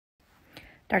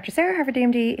Dr. Sarah, Harvard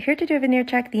DMD, here to do a veneer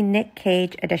check, the Nick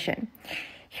Cage edition.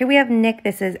 Here we have Nick.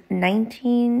 This is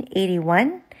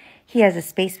 1981. He has a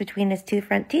space between his two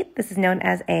front teeth. This is known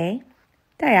as a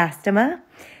diastema.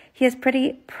 He has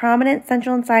pretty prominent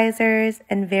central incisors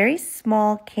and very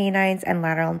small canines and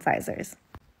lateral incisors.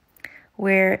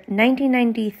 Where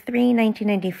 1993,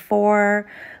 1994,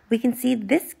 we can see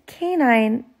this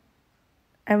canine.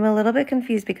 I'm a little bit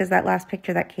confused because that last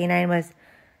picture, that canine was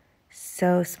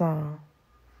so small.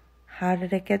 How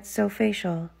did it get so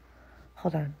facial?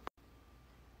 Hold on.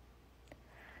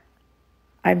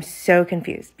 I'm so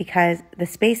confused because the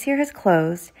space here has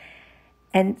closed,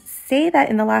 and say that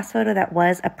in the last photo that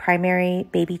was a primary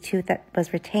baby tooth that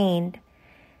was retained,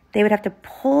 they would have to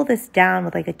pull this down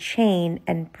with like a chain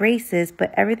and braces,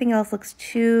 but everything else looks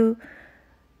too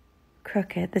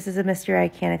crooked. This is a mystery I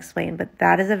can't explain, but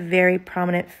that is a very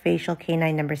prominent facial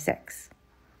canine number 6.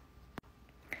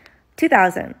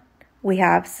 2000. We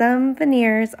have some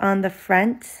veneers on the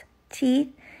front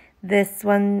teeth. This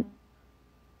one,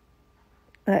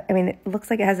 it looks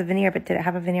like it has a veneer, but did it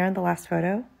have a veneer on the last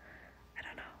photo? I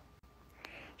don't know.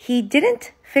 He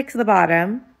didn't fix the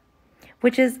bottom,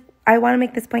 which is, I want to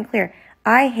make this point clear.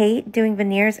 I hate doing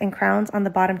veneers and crowns on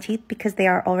the bottom teeth because they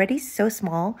are already so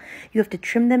small. You have to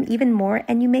trim them even more,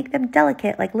 and you make them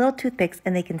delicate like little toothpicks,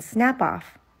 and they can snap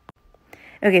off.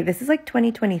 Okay, this is like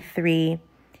 2023.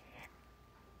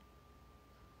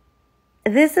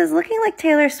 This is looking like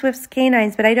Taylor Swift's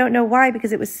canines, but I don't know why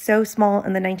because it was so small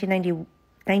in the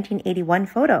 1981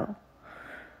 photo.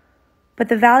 But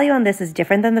the value on this is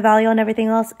different than the value on everything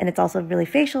else, and it's also really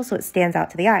facial, so it stands out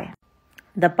to the eye.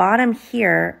 The bottom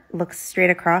here looks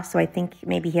straight across, so I think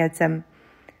maybe he had some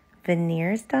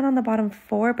veneers done on the bottom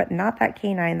 4, but not that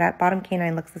canine. That bottom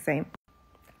canine looks the same.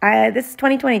 This is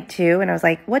 2022, and I was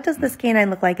like, what does this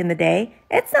canine look like in the day?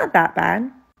 It's not that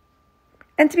bad.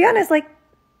 And to be honest,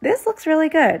 this looks really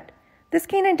good. This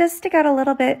canine does stick out a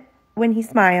little bit when he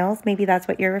smiles. Maybe that's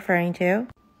what you're referring to.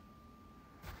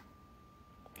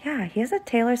 Yeah, he has a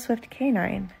Taylor Swift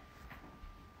canine.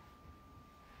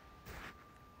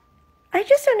 I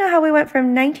just don't know how we went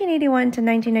from 1981 to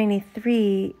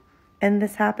 1993 and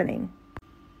this happening.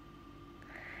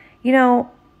 You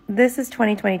know, this is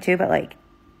 2022, but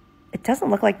it doesn't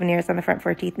look like veneers on the front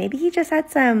 4 teeth. Maybe he just had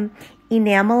some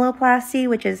enameloplasty,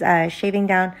 which is shaving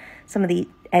down some of the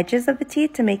edges of the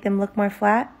teeth to make them look more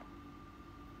flat.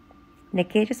 Nick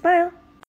Cage, a smile.